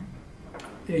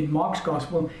in Mark's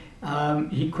Gospel,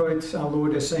 he quotes our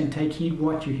Lord as saying, take heed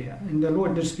what you hear. And the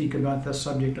Lord did speak about this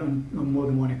subject on more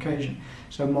than one occasion.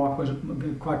 So Mark was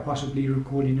quite possibly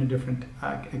recording a different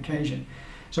occasion.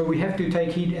 So we have to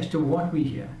take heed as to what we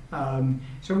hear.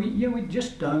 So we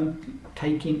just don't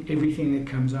take in everything that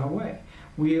comes our way.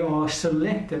 We are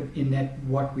selective in that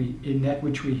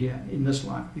which we hear in this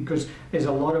life, because there's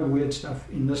a lot of weird stuff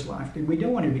in this life that we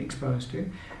don't want to be exposed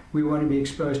to. We want to be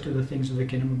exposed to the things of the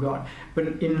kingdom of God.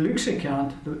 But in Luke's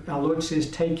account, our Lord says,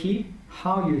 take heed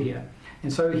how you hear.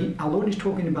 And so our Lord is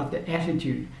talking about the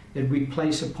attitude that we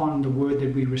place upon the word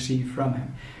that we receive from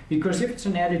him. Because if it's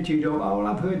an attitude of, oh, well,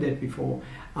 I've heard that before,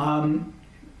 but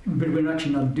we're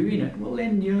actually not doing it, well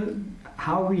then,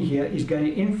 how we hear is going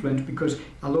to influence, because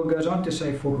our Lord goes on to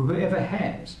say, for whoever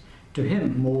has, to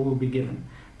him more will be given.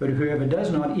 But whoever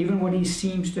does not, even what he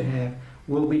seems to have,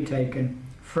 will be taken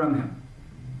from him.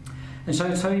 And so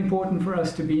it's so important for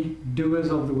us to be doers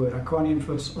of the word. I can't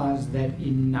emphasize that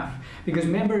enough. Because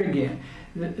remember again,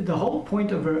 the whole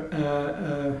point of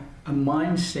a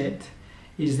mindset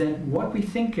is that what we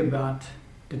think about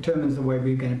determines the way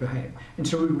we're going to behave. And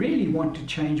so we really want to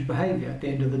change behavior at the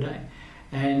end of the day.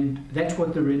 And that's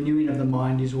what the renewing of the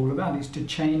mind is all about, is to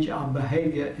change our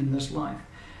behavior in this life.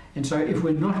 And so if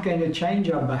we're not going to change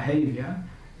our behavior,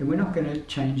 then we're not going to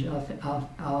change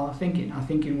our thinking. Our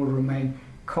thinking will remain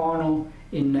carnal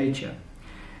in nature.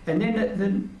 And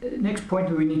then the next point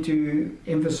that we need to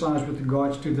emphasize with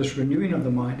regards to this renewing of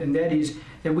the mind, and that is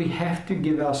that we have to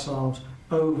give ourselves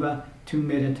over to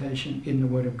meditation in the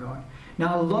Word of God.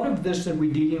 Now, a lot of this that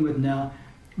we're dealing with now,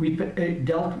 we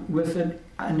dealt with it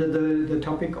under the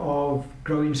topic of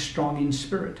growing strong in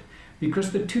spirit,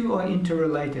 because the two are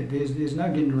interrelated. There's no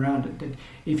getting around it. That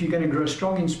if you're going to grow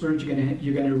strong in spirit,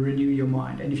 you're going to renew your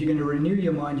mind, and if you're going to renew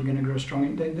your mind, you're going to grow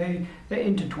strong. They're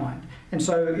intertwined, and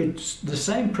so it's the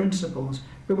same principles,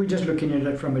 but we're just looking at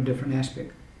it from a different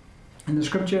aspect. And the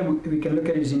scripture we can look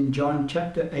at is in John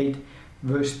chapter 8,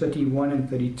 verse 31 and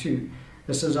 32.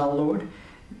 This is our Lord.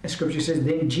 The scripture says,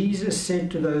 then Jesus said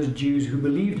to those Jews who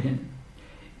believed him,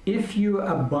 if you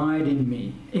abide in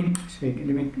me, if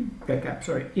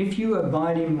you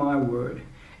abide in my word,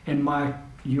 and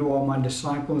you are my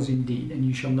disciples indeed, and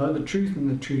you shall know the truth, and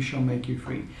the truth shall make you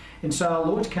free. And so our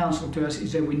Lord's counsel to us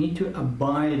is that we need to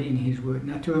abide in his word.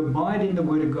 Now, to abide in the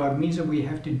word of God means that we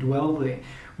have to dwell there.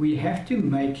 We have to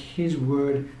make his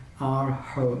word our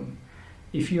home.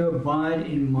 If you abide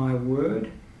in my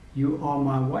word, you are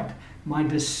my what? My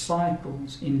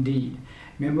disciples indeed.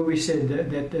 Remember we said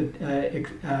that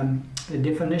the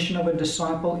definition of a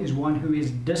disciple is one who is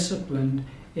disciplined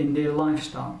in their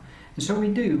lifestyle. And so we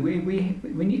do. We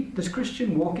need, this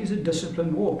Christian walk is a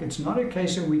disciplined walk. It's not a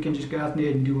case of we can just go out there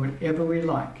and do whatever we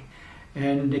like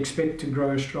and expect to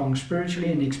grow strong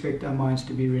spiritually and expect our minds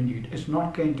to be renewed. It's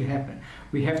not going to happen.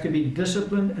 We have to be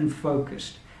disciplined and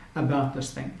focused about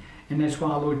this thing. And that's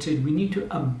why our Lord said we need to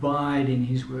abide in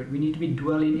his word. We need to be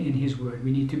dwelling in his word.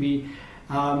 We need to be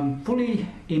fully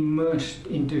immersed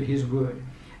into his word.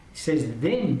 He says,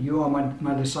 then you are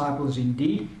my disciples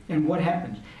indeed. And what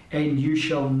happens? And you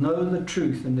shall know the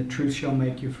truth, and the truth shall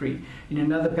make you free. In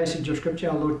another passage of scripture,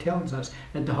 our Lord tells us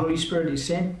that the Holy Spirit is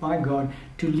sent by God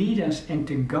to lead us and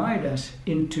to guide us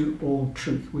into all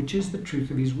truth, which is the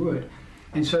truth of his word.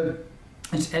 And so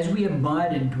it's as we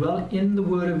abide and dwell in the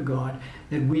word of God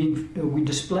that we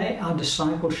display our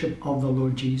discipleship of the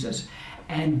Lord Jesus,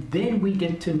 and then we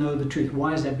get to know the truth.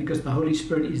 Why is that? Because the Holy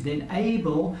Spirit is then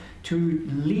able to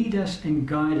lead us and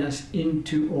guide us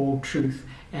into all truth,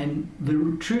 and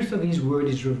the truth of his word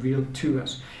is revealed to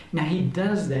us. Now he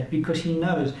does that because he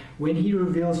knows when he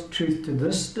reveals truth to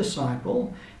this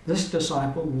disciple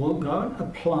will go and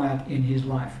apply it in his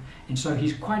life. And so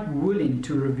he's quite willing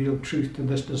to reveal truth to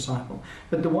this disciple.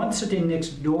 But the one sitting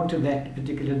next door to that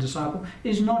particular disciple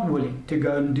is not willing to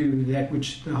go and do that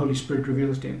which the Holy Spirit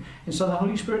reveals to him. And so the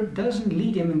Holy Spirit doesn't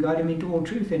lead him and guide him into all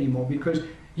truth anymore, because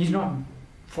he's not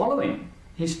following.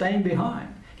 He's staying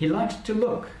behind. He likes to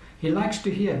look. He likes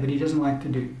to hear, but he doesn't like to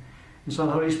do. And so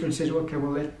the Holy Spirit says, okay,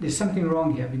 well, there's something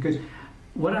wrong here, because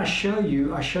what I show you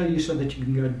so that you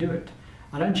can go do it.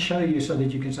 I don't show you so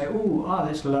that you can say, oh,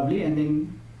 that's lovely, and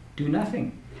then do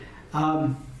nothing.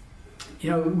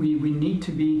 We need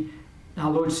to be, our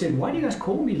Lord said, why do you guys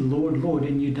call me Lord, Lord,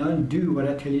 and you don't do what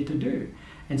I tell you to do?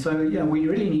 And so, we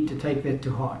really need to take that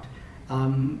to heart.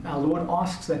 Our Lord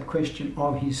asks that question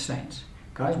of his saints.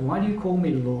 Guys, why do you call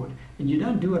me Lord, and you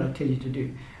don't do what I tell you to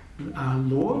do?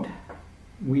 Lord,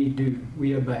 we do,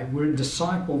 we obey. We're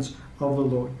disciples of the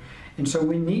Lord. And so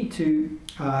we need to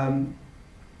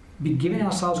be giving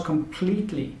ourselves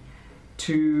completely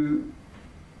to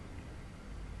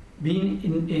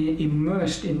being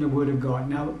immersed in the Word of God.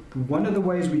 Now, one of the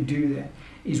ways we do that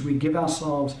is we give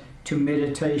ourselves to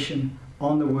meditation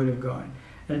on the Word of God.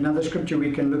 And another scripture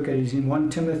we can look at is in 1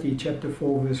 Timothy chapter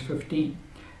 4, verse 15.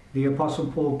 The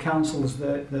Apostle Paul counsels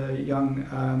the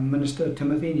young minister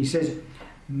Timothy, and he says,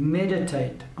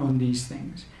 meditate on these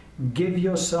things. Give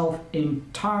yourself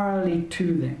entirely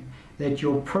to them, that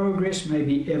your progress may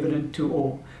be evident to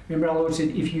all. Remember, our Lord said,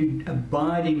 if you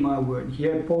abide in my word.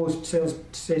 Here Paul says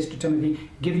to Timothy,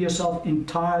 give yourself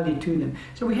entirely to them.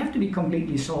 So we have to be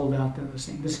completely sold out to this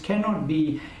thing. This cannot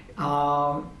be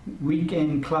our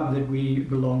weekend club that we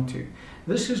belong to.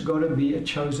 This has got to be a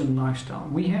chosen lifestyle.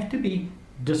 We have to be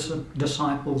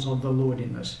disciples of the Lord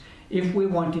in this, if we're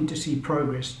wanting to see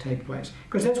progress take place.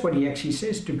 Because that's what he actually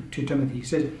says to Timothy. He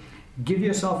says, give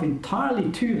yourself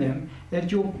entirely to them,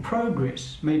 that your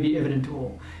progress may be evident to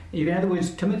all. In other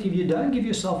words, Timothy, if you don't give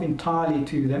yourself entirely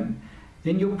to them,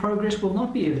 then your progress will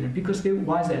not be evident. Because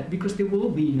why is that? Because there will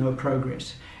be no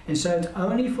progress. And so it's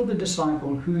only for the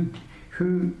disciple who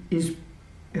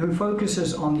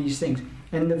focuses on these things.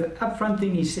 And the upfront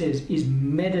thing he says is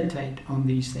meditate on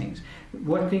these things.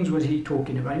 What things was he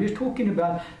talking about? He was talking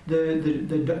about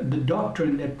the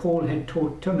doctrine that Paul had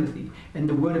taught Timothy and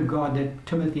the word of God that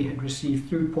Timothy had received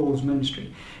through Paul's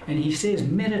ministry. And he says,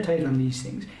 meditate on these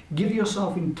things. Give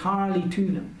yourself entirely to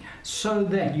them so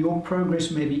that your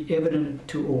progress may be evident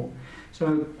to all.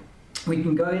 So we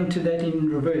can go into that in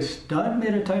reverse. Don't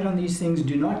meditate on these things.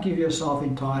 Do not give yourself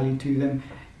entirely to them,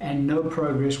 and no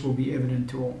progress will be evident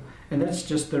to all. And that's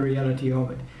just the reality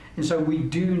of it. And so we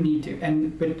do need to,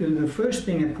 but the first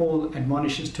thing that Paul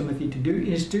admonishes Timothy to do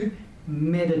is to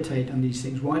meditate on these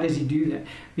things. Why does he do that?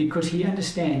 Because he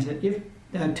understands that if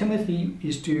Timothy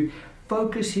is to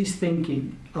focus his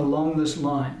thinking along this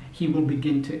line, he will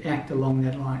begin to act along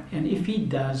that line. And if he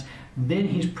does, then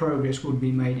his progress would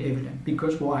be made evident.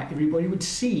 Because why? Everybody would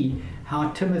see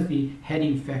how Timothy had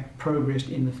in fact progressed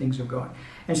in the things of God.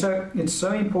 And so it's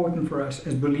so important for us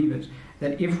as believers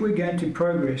that if we're going to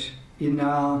progress in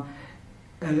our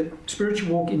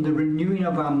spiritual walk, in the renewing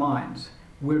of our minds,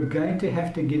 we're going to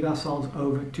have to give ourselves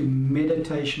over to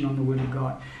meditation on the Word of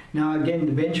God. Now again,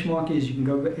 the benchmark is, you can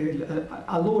go,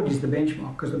 our Lord is the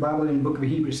benchmark, because the Bible in the book of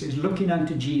Hebrews says, looking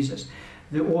unto Jesus,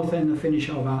 the author and the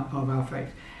finisher of our faith.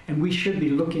 And we should be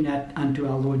looking unto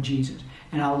our Lord Jesus.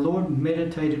 And our Lord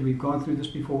meditated, we've gone through this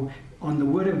before, on the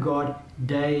Word of God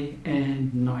day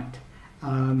and night.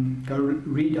 Go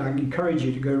read. I encourage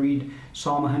you to go read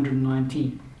Psalm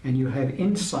 119, and you have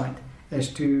insight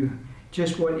as to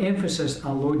just what emphasis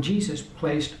our Lord Jesus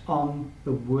placed on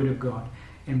the Word of God.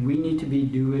 And we need to be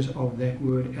doers of that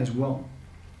Word as well.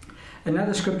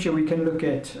 Another scripture we can look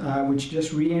at, which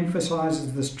just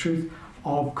re-emphasizes this truth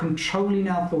of controlling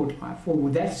our thought life. For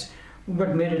that's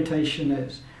what meditation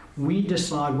is. We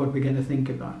decide what we're going to think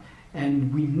about.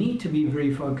 And we need to be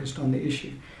very focused on the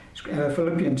issue.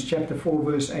 Philippians chapter 4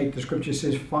 verse 8, the scripture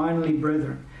says, finally,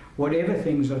 brethren, whatever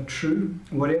things are true,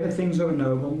 whatever things are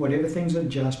noble, whatever things are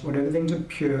just, whatever things are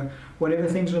pure, whatever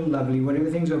things are lovely, whatever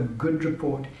things are of good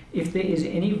report, if there is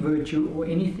any virtue or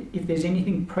if there's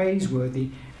anything praiseworthy,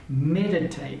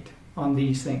 meditate on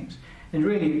these things. And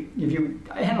really, if you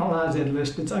analyze that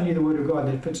list, it's only the Word of God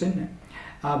that fits in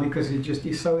there, because it just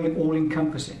is so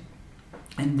all-encompassing.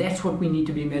 And that's what we need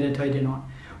to be meditating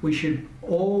on. We should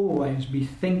always be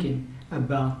thinking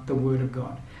about the Word of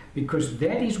God, because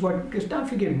that is what, because don't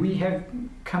forget, we have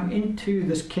come into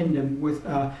this kingdom with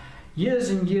years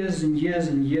and years and years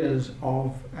and years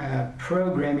of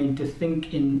programming to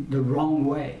think in the wrong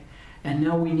way. And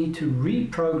now we need to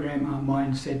reprogram our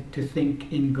mindset to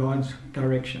think in God's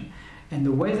direction. And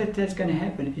the way that that's going to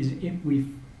happen is if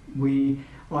we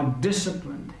are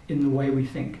disciplined in the way we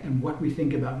think and what we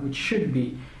think about, which should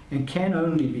be and can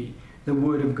only be the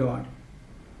Word of God.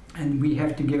 And we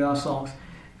have to give ourselves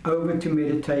over to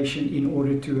meditation in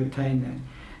order to attain that.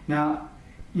 Now,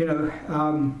 you know,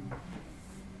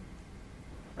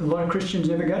 a lot of Christians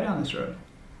never go down this road.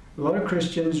 A lot of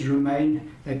Christians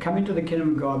remain, they come into the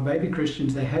kingdom of God, baby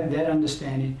Christians, they have that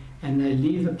understanding, and they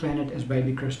leave the planet as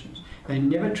baby Christians. They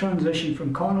never transition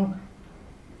from carnal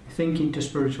thinking to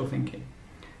spiritual thinking.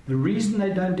 The reason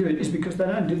they don't do it is because they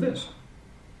don't do this.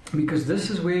 Because this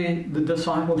is where the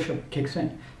discipleship kicks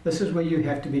in. This is where you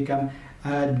have to become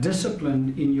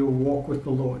disciplined in your walk with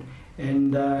the Lord.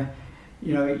 And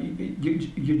you know,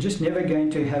 you're just never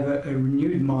going to have a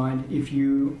renewed mind if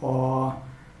you are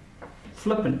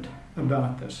flippant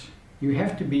about this. You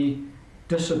have to be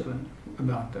disciplined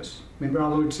about this. Remember,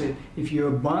 our Lord said, if you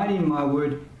abide in my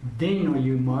word, then are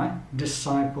you my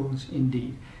disciples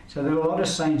indeed. So there are a lot of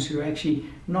saints who are actually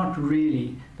not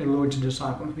really the Lord's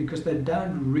disciples because they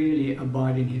don't really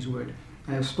abide in His word.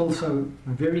 They are still so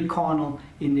very carnal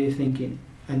in their thinking,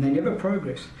 and they never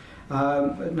progress.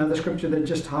 Another scripture that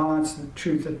just highlights the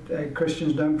truth that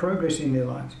Christians don't progress in their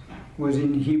lives was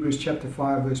in Hebrews chapter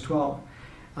 5 verse 12.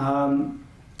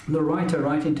 The writer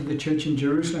writing to the church in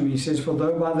Jerusalem, he says, "For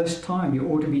though by this time you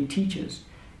ought to be teachers,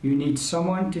 you need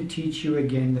someone to teach you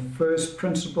again the first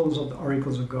principles of the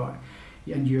oracles of God.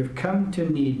 And you have come to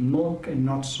need milk and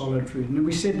not solid food." And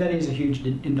we said that is a huge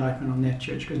indictment on that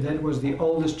church, because that was the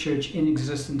oldest church in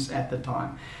existence at the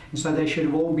time. And so they should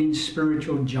have all been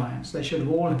spiritual giants. They should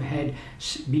have all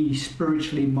be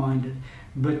spiritually minded.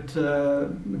 But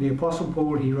the Apostle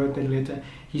Paul, he wrote that letter,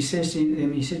 he says to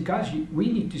them, he said, "Guys, we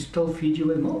need to still feed you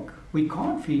with milk. We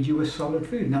can't feed you with solid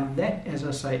food." Now that, as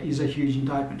I say, is a huge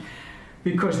indictment.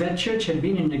 Because that church had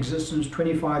been in existence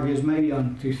 25 years, maybe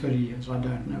on to 30 years, I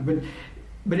don't know.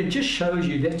 But it just shows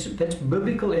you that's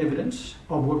biblical evidence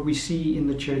of what we see in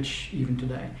the church even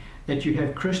today. That you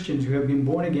have Christians who have been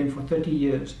born again for 30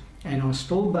 years and are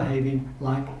still behaving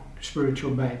like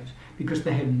spiritual babes, because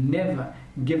they have never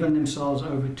given themselves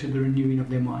over to the renewing of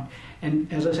their mind. And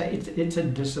as I say, it's a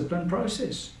disciplined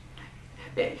process.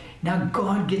 Now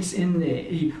God gets in there.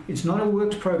 It's not a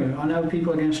works program. I know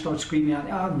people are going to start screaming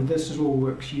out, but this is all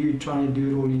works. You're trying to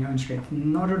do it all in your own strength.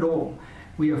 Not at all.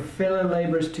 We are fellow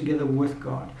laborers together with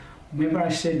God. Remember I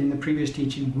said in the previous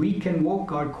teaching, we can walk,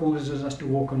 God causes us to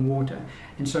walk on water.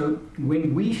 And so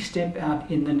when we step out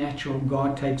in the natural,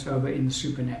 God takes over in the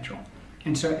supernatural.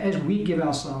 And so as we give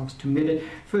ourselves to meditate,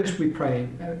 first we pray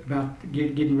about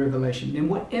getting revelation. Then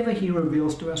whatever He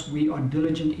reveals to us, we are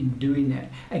diligent in doing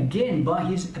that. Again, by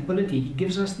His ability, He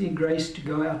gives us the grace to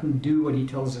go out and do what He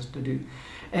tells us to do.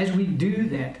 As we do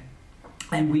that,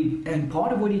 and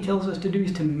part of what He tells us to do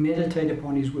is to meditate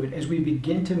upon His word. As we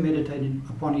begin to meditate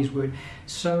upon His word,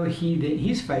 so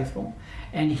He's faithful,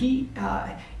 and He,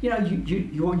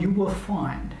 you will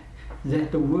find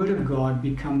that the word of God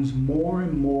becomes more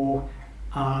and more.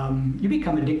 You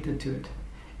become addicted to it.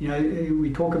 You know,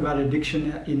 we talk about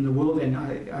addiction in the world, and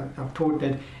I've taught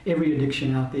that every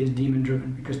addiction out there is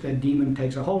demon-driven, because that demon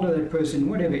takes a hold of that person in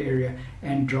whatever area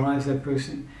and drives that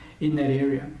person in that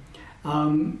area.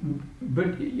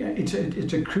 But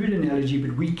it's a crude analogy,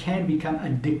 but we can become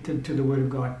addicted to the Word of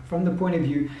God from the point of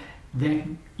view that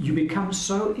you become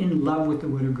so in love with the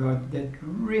Word of God that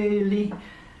really,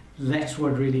 that's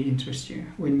what really interests you.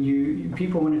 When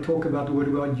people want to talk about the Word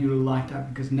of God, you light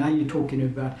up, because now you're talking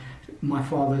about my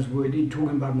Father's Word, you're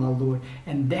talking about my Lord,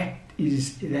 and that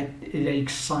it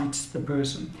excites the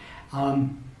person.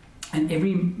 And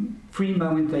every free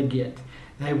moment they get,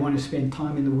 they want to spend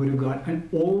time in the Word of God, and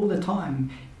all the time,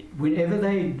 whenever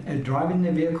they are driving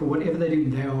their vehicle, whatever they're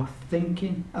doing, they are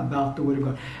thinking about the Word of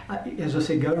God. As I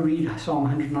said, go read Psalm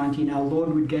 119. Our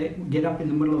Lord would get up in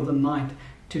the middle of the night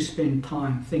to spend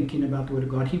time thinking about the Word of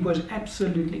God. He was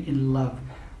absolutely in love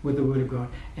with the Word of God,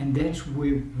 and that's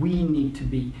where we need to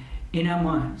be in our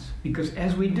minds, because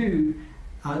as we do,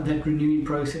 that renewing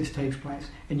process takes place,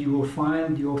 and you will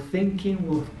find your thinking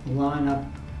will line up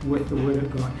with the Word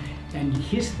of God, and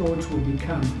His thoughts will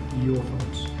become your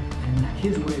thoughts, and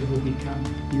His ways will become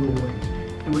your ways.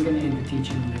 And we're going to end the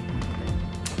teaching on that point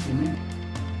today. Amen.